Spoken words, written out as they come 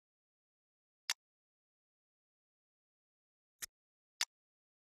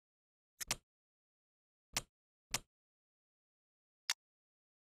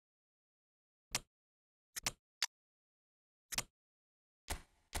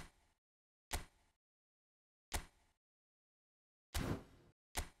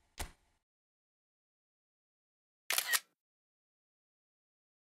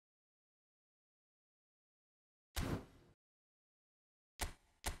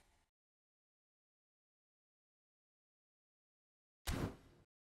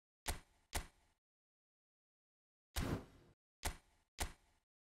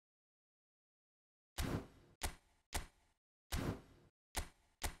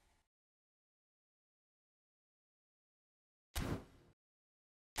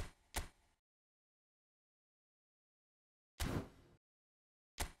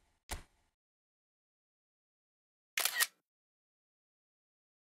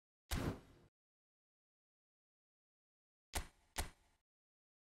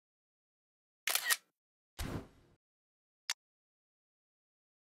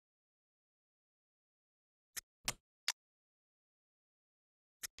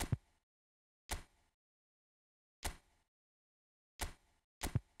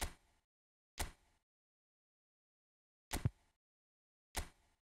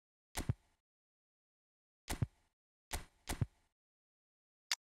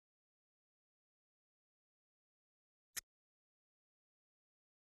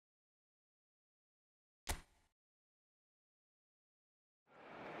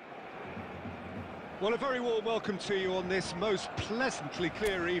Well, a very warm welcome to you on this most pleasantly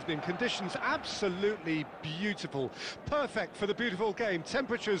clear evening. Conditions absolutely beautiful. Perfect for the beautiful game.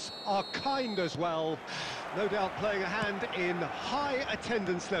 Temperatures are kind as well. No doubt playing a hand in high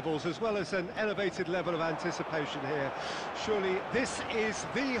attendance levels as well as an elevated level of anticipation here. Surely this is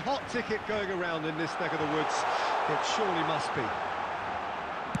the hot ticket going around in this neck of the woods. It surely must be.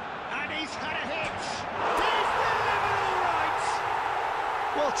 And he's had a hit! He's delivered all right!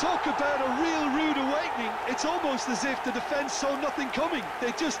 Well, talk about a real rude awakening. It's almost as if the defence saw nothing coming.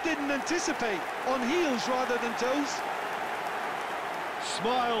 They just didn't anticipate. On heels rather than toes.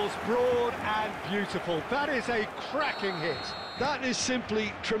 Smiles broad and beautiful. That is a cracking hit. That is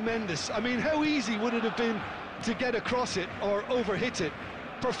simply tremendous. I mean, how easy would it have been to get across it or overhit it?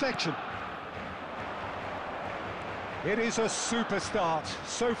 Perfection. It is a super start.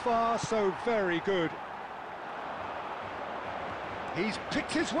 So far, so very good. He's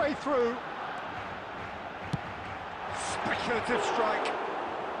picked his way through. Speculative strike.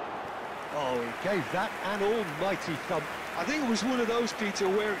 Oh, he gave that an almighty thump. I think it was one of those, Peter,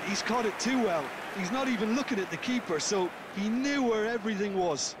 where he's caught it too well. He's not even looking at the keeper, so he knew where everything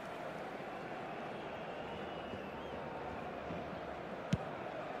was.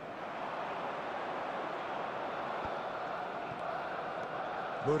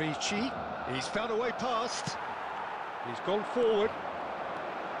 Murici, he's found a way past. He's gone forward.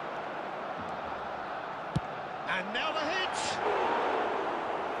 And now the hit!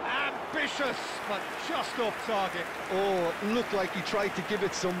 Ambitious, but just off target. Oh, it looked like he tried to give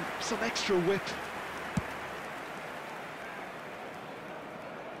it some extra whip.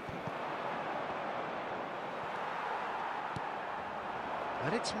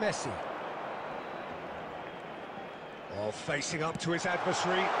 And it's Messi. Oh, facing up to his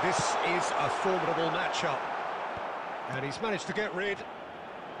adversary, this is a formidable matchup. And he's managed to get rid.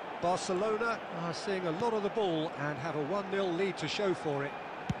 Barcelona are seeing a lot of the ball and have a 1-0 lead to show for it.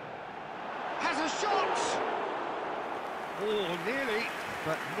 Has a shot! Oh, nearly,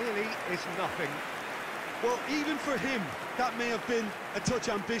 but nearly is nothing. Well, even for him, that may have been a touch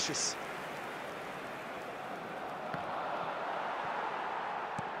ambitious.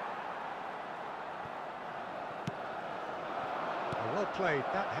 Well played,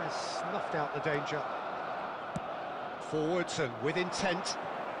 that has snuffed out the danger. Forwards and with intent.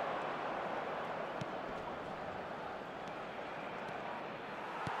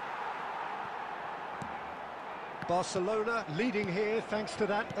 Barcelona leading here thanks to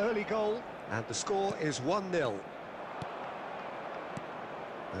that early goal. And the score is 1-0.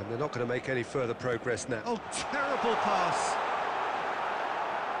 And they're not going to make any further progress now. Oh, terrible pass.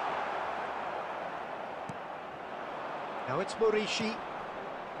 Now it's Murici.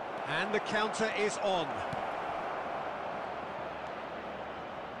 And the counter is on.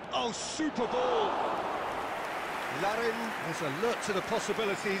 Oh, super ball! Larin is alert to the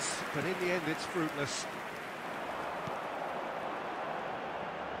possibilities, but in the end it's fruitless.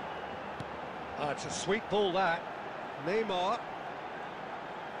 It's a sweet ball, that. Neymar.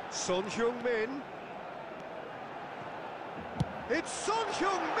 Son Heung-min. It's Son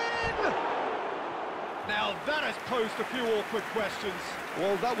Heung-min! Now that has posed a few awkward questions.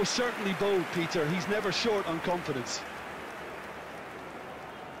 Well, that was certainly bold, Peter. He's never short on confidence.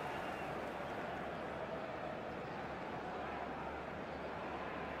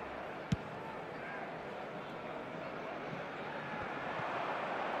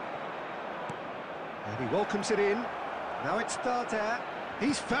 And he welcomes it in. Now it's Dada.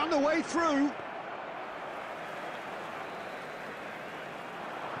 He's found a way through.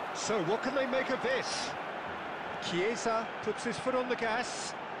 So what can they make of this? Chiesa puts his foot on the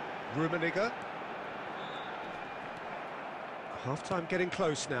gas. Rummenigge. Half-time getting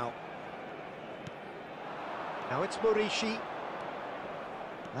close now. Now it's Murici.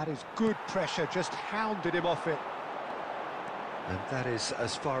 That is good pressure, just hounded him off it. And that is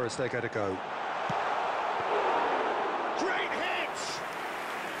as far as they're going to go. Great hit!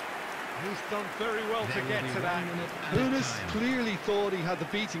 He's done very well to get to that. Nunes clearly thought he had the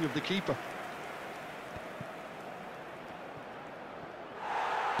beating of the keeper.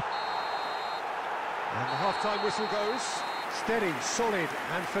 And the half-time whistle goes. Steady, solid,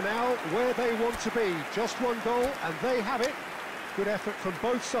 and for now, where they want to be. Just one goal, and they have it. Good effort from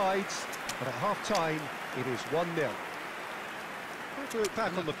both sides, but at half-time, it is 1-0. Let's look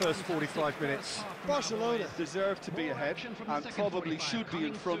back on the first 45 minutes. Barcelona deserve to be ahead and probably should be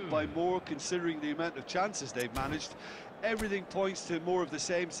in front by more, considering the amount of chances they've managed. Everything points to more of the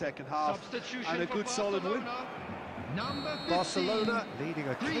same second half and a good solid win. Barcelona leading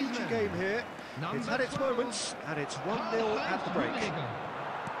a cagey game here. It's had its moments, and it's 1-0 at the break.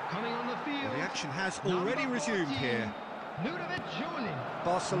 The action has already resumed here.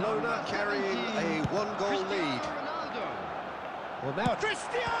 Barcelona carrying a one-goal lead. Well, now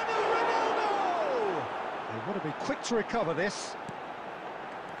Cristiano Ronaldo! They want to be quick to recover this.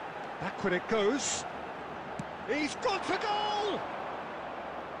 Backward it goes. He's gone for goal!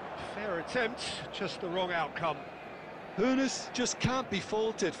 Fair attempt, just the wrong outcome. Hoeneß just can't be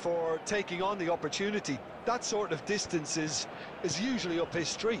faulted for taking on the opportunity. That sort of distance is usually up his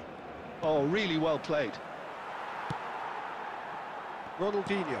street. Oh, really well played.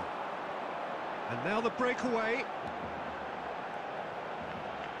 Ronaldinho. And now the breakaway.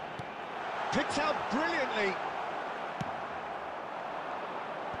 Picked out brilliantly.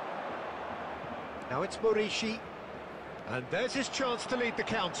 Now it's Morishi. And there's his chance to lead the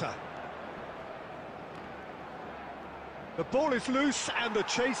counter. The ball is loose and the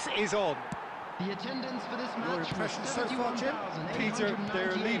chase is on. The attendance for this match. Your impression so far, Jim? Peter,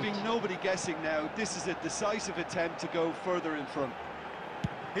 they're leaving nobody guessing now. This is a decisive attempt to go further in front.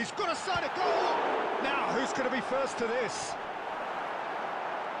 He's got a side of goal! Now, who's going to be first to this?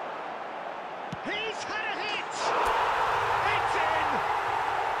 He's had a hit! It's in!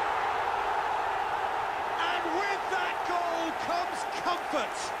 And with that goal comes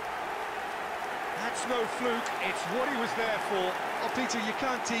comfort! That's no fluke, it's what he was there for. Oh, Peter, you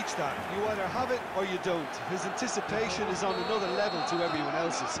can't teach that. You either have it or you don't. His anticipation is on another level to everyone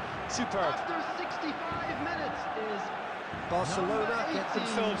else's. Superb. After 65 minutes is Barcelona get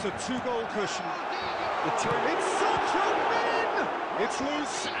themselves a two-goal cushion. It's such a win! It's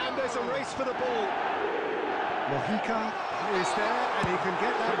loose and there's a race for the ball. Mojica is there and he can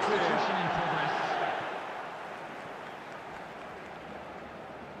get that clear.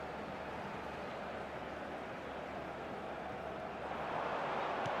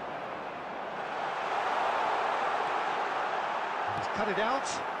 Cut it out.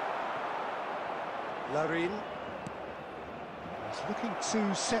 Larin is looking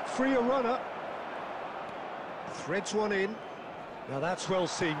to set free a runner. Threads one in. Now that's well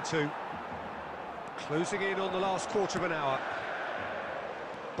seen too. Closing in on the last quarter of an hour.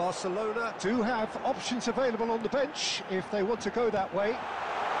 Barcelona do have options available on the bench if they want to go that way.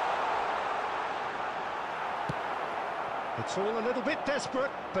 It's all a little bit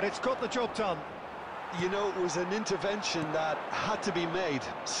desperate, but it's got the job done. You know, it was an intervention that had to be made.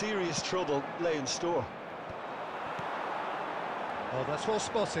 Serious trouble lay in store. Oh, that's well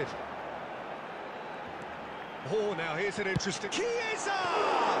spotted. Oh, now here's an interesting... Chiesa!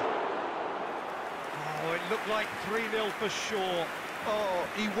 Oh, it looked like 3-0 for sure. Oh,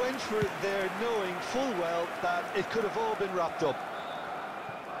 he went for it there knowing full well that it could have all been wrapped up.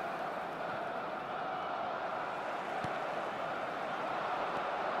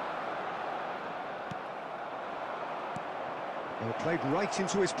 Well, played right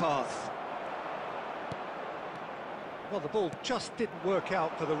into his path. Well, the ball just didn't work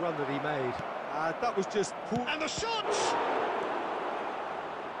out for the run that he made. That was just poor. And the shot!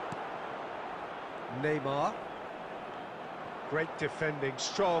 Neymar. Great defending,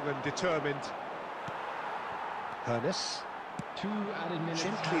 strong and determined. Hoeneß. 2 added minutes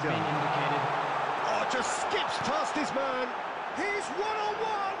Gently has been done. indicated. Oh, just skips past his man. He's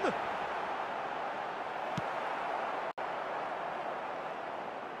one-on-one!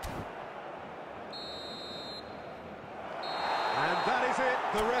 And that is it.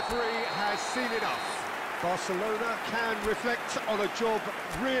 The referee has seen enough. Barcelona can reflect on a job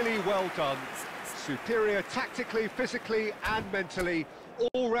really well done. Superior tactically, physically and mentally,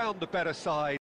 all round the better side.